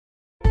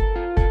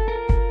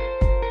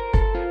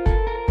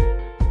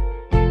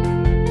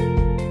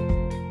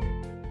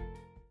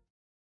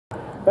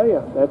Oh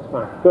yeah, that's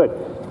fine. Good.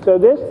 So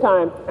this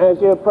time,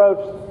 as you approach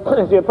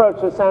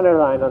the center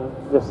line on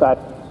this side,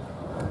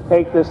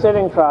 take the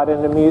sitting trot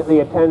and immediately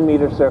a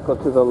 10-meter circle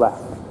to the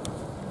left.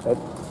 Right?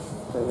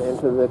 And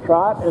into the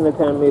trot and a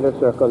 10-meter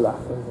circle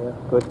left. And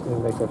yeah, good.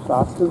 And make her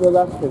soft to the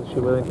left. Is she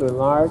willing to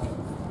enlarge?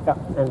 Yeah.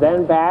 And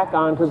then back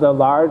onto the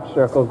large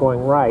circle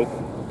going right.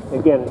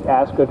 Again,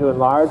 ask her to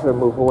enlarge or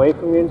move away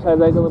from your inside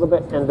leg a little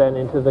bit, and then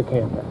into the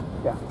canter.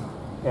 Yeah.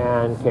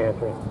 And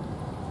cantering.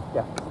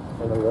 Yeah.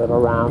 And a little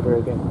rounder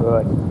again.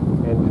 Good.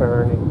 And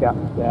turning. Yeah.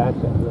 That's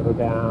it. A little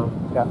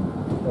down. Yeah.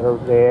 Little,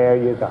 there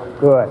you go.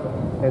 Good.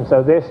 And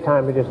so this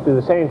time we just do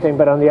the same thing,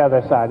 but on the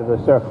other side of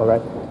the circle,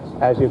 right?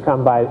 As you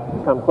come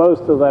close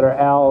to the letter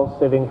L,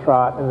 sitting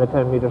trot, and the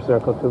 10-meter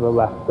circle to the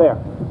left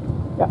there.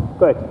 Yeah.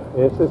 Good.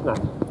 This is nice.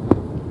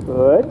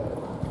 Good.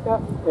 Yeah.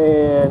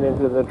 And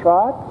into the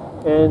trot.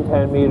 And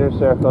 10-meter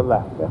circle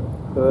left. Yeah.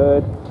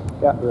 Good.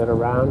 Yeah. A little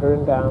rounder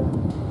and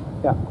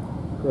down. Yeah.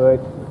 Good.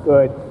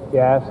 Good.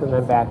 Yes. And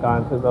then back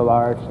onto the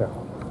large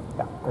circle.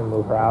 Yeah. And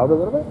move her out a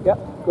little bit. Yeah.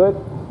 Good.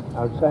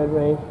 Outside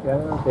range.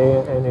 Yeah.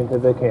 There and into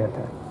the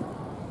canter.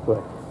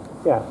 Good.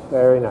 Yeah.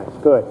 Very nice.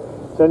 Good.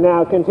 So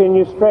now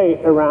continue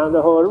straight around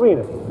the whole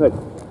arena. Good.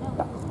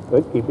 Yeah.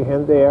 Good. Keep your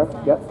hand there.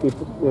 Yeah. Keep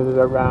it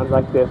around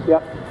like this.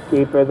 Yeah.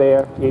 Keep her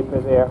there. Keep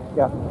her there.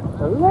 Yeah.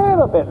 A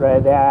little bit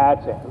right.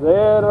 That's it. A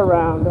little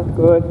rounder.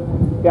 Good.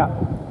 Yeah.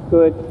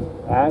 Good.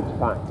 That's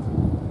fine.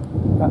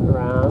 Cut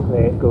around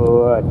there.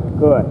 Good.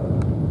 Good.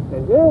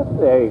 And just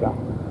there you go.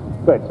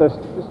 Good. So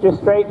just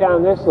straight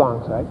down this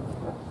long side.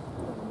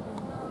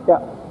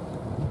 Yeah.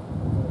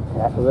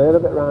 That's a little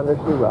bit rounder,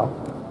 she will.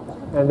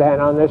 And then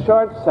on the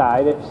short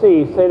side, it's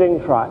C,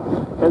 sitting trot.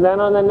 And then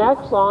on the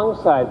next long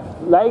side,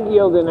 leg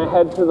yielding, a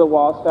head to the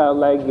wall style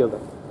leg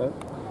yielding. Okay?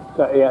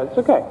 So yeah, it's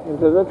okay.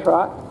 Into the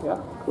trot. Yeah.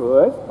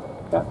 Good.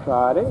 Yeah,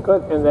 trotting,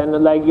 good. And then the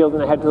leg yield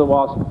and the head to the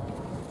wall.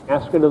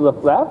 Ask her to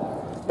look left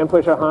and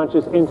push her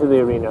haunches into the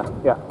arena.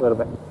 Yeah, a little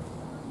bit.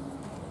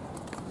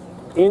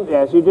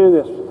 As you do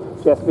this,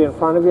 she has to be in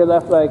front of your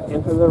left leg,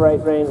 into the right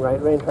rein. Right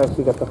rein tries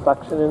to get the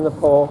flexion in the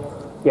pole.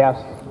 Yes,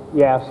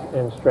 yes,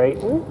 and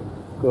straighten.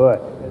 Good.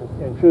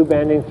 And true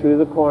bending through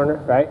the corner,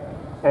 right?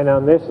 And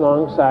on this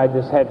long side,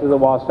 this head to the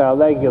wall style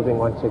leg yielding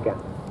once again.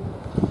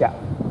 Yeah.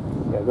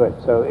 Yeah, good.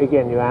 So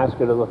again, you ask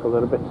her to look a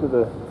little bit to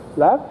the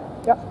left.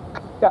 Yeah.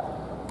 Yeah.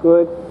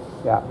 Good.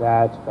 Yeah,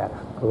 that's better.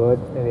 Good.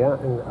 And yeah,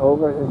 and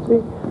over. And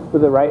see,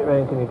 with the right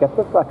rein, can you get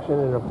the flexion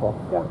in her pull?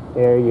 Yeah.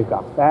 There you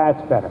go.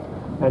 That's better.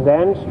 And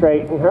then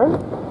straighten her.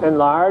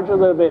 Enlarge a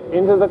little bit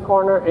into the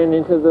corner and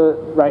into the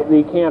right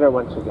leg canter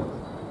once again.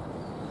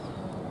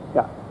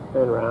 Yeah.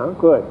 And round.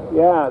 Good.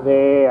 Yeah,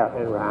 there.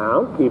 And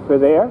round. Keep her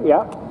there.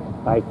 Yeah.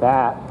 Like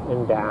that.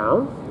 And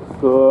down.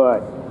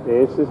 Good.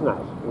 This is nice.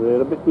 A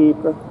little bit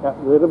deeper. Yeah,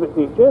 a little bit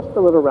deep. Just a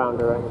little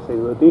rounder. I can say a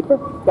little deeper.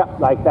 Yeah,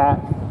 like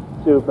that.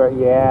 Super.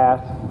 Yes.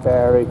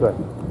 Very good.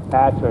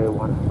 That's what you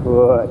want.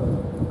 Good.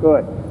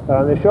 Good. So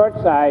on the short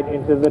side,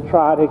 into the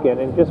trot again.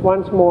 And just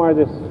once more,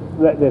 this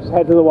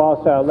head to the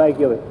wall style leg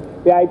yielding.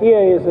 The idea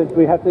is that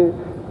we have to,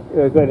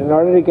 good, in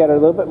order to get her a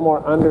little bit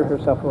more under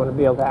herself, we want to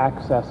be able to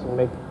access and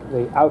make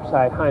the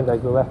outside hind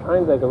leg, the left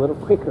hind leg, a little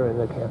quicker in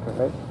the canter,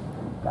 right?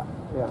 Yeah.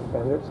 Yeah.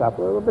 Bend it up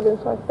a little bit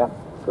inside. Yeah.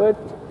 Good.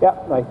 Yeah.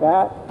 Like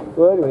that.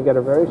 Good. And we get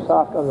her very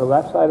soft on the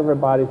left side of her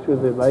body through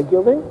the leg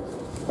yielding.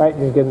 Right,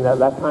 and you're getting that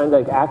left hind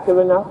leg active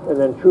enough, and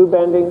then true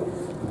bending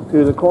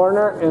through the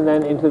corner, and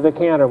then into the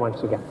canter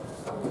once again.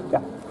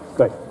 Yeah,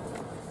 good.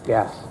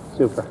 Yes,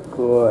 super.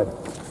 Good.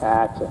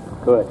 That's it.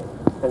 Good.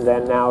 And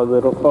then now a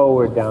little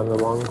forward down the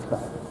long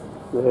side.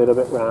 A little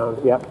bit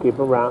round. Yep, keep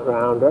them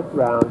rounder.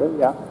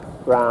 Yep,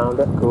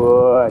 rounder.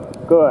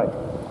 Good. Good.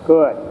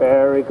 Good.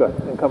 Very good.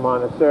 And come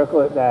on a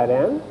circle at that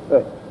end.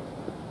 Good.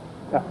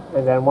 Yeah.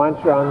 And then once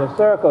you're on the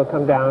circle,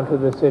 come down to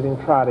the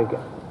sitting trot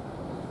again.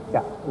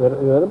 Yeah, a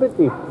little bit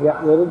deeper.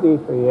 Yeah, a little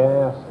deeper.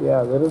 Yes.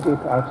 Yeah, a little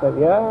deeper outside.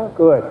 Yeah,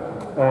 good.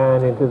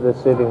 And into the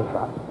sitting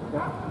trot.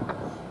 Yeah.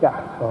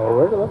 Yeah.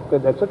 Forward. Look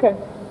good. That's okay.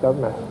 Doesn't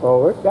matter.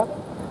 Forward. Yeah.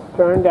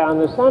 Turn down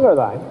the center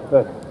line.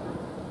 Good.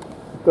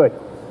 Good.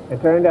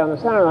 And turn down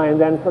the center line. And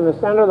then from the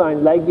center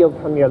line, leg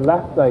yield from your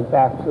left leg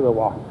back to the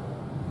wall.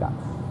 Yeah.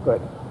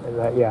 Good. And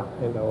that. Yeah.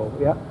 And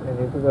over. Yeah. And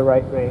into the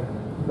right rein.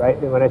 Right.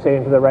 And when I say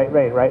into the right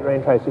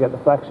rein tries to get the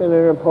flexion in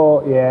her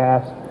pull.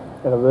 Yes.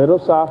 And a little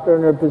softer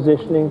in her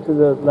positioning to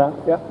the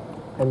left, yeah.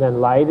 And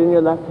then light in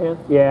your left hand,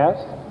 yes,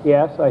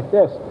 yes, like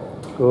this.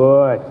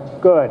 Good,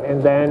 good.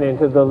 And then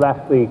into the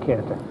left leg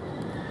canter.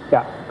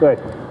 Yeah, good.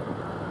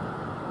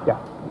 Yeah,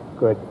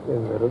 good.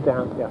 And a little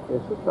down, yeah,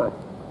 this is nice.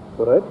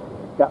 Good.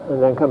 Yeah,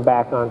 and then come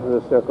back onto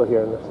the circle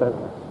here in the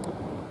center.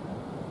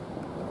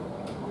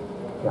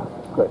 Yeah,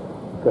 good,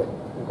 good.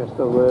 And just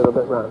a little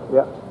bit round,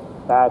 yeah.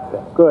 That's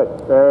it. Good,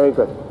 very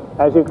good.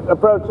 As you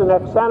approach the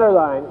next center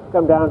line,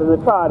 come down to the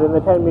trot in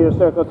the 10-meter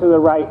circle to the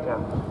right now.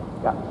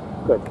 Yeah,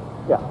 good.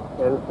 Yeah,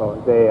 and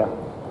forward. There.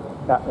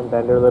 Yeah, and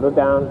bend her a little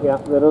down. Yeah,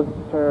 little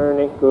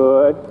turning.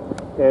 Good.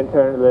 Then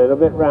turn a little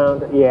bit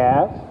round.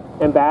 Yes.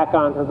 And back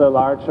onto the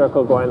large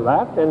circle going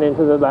left and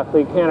into the left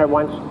leg canter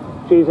once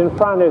She's in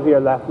front of your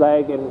left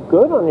leg and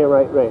good on your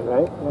right rein,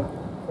 right?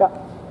 Yeah. Yeah.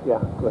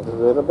 Yeah. Good. A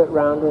little bit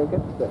rounder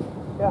against it.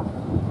 Yeah.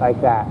 Like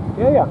that.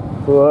 Yeah,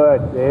 yeah.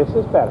 Good. This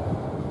is better.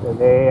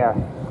 There.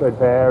 Good.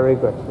 Very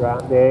good.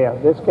 Round there.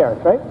 This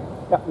carriage, right?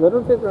 Yeah.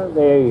 Little bit round.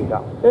 There you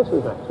go. This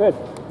is nice. Good.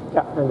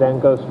 Yeah. And then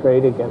go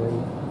straight again.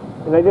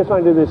 And I just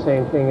want to do the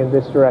same thing in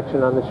this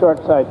direction on the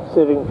short side,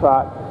 sitting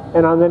trot.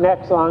 And on the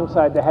next long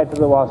side, the head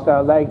to the wall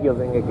style, leg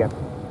yielding again.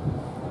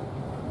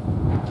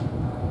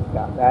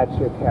 Yeah, that's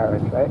your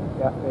carriage, right?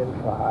 Yeah,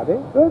 and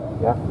trotting. Good.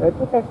 Yeah, that's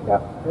okay. Yeah,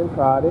 and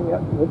trotting.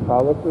 Yeah, good.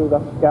 Follow through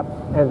them. Yeah,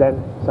 and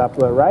then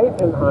suppler right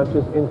and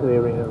haunches into the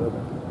arena a little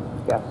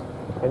bit. Yes.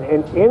 And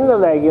in the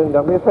leg, you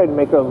don't be afraid to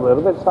make it a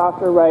little bit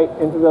softer right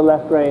into the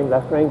left rein.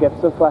 Left rein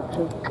gets the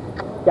flexion.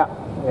 Yeah,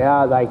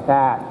 yeah, like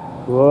that.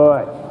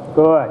 Good,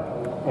 good.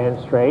 And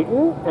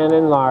straighten and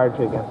enlarge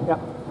again. Yeah.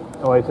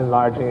 Always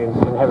enlarging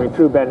and having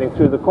true bending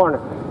through the corner.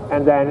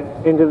 And then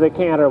into the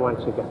canter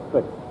once again.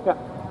 Good. Yeah.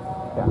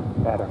 Yeah.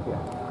 Better.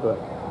 Yeah. Good.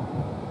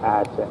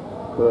 That's it.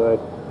 Good.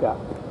 Yeah.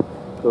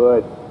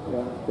 Good.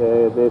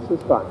 Yeah. This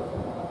is fun.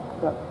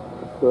 Yeah.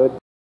 Good.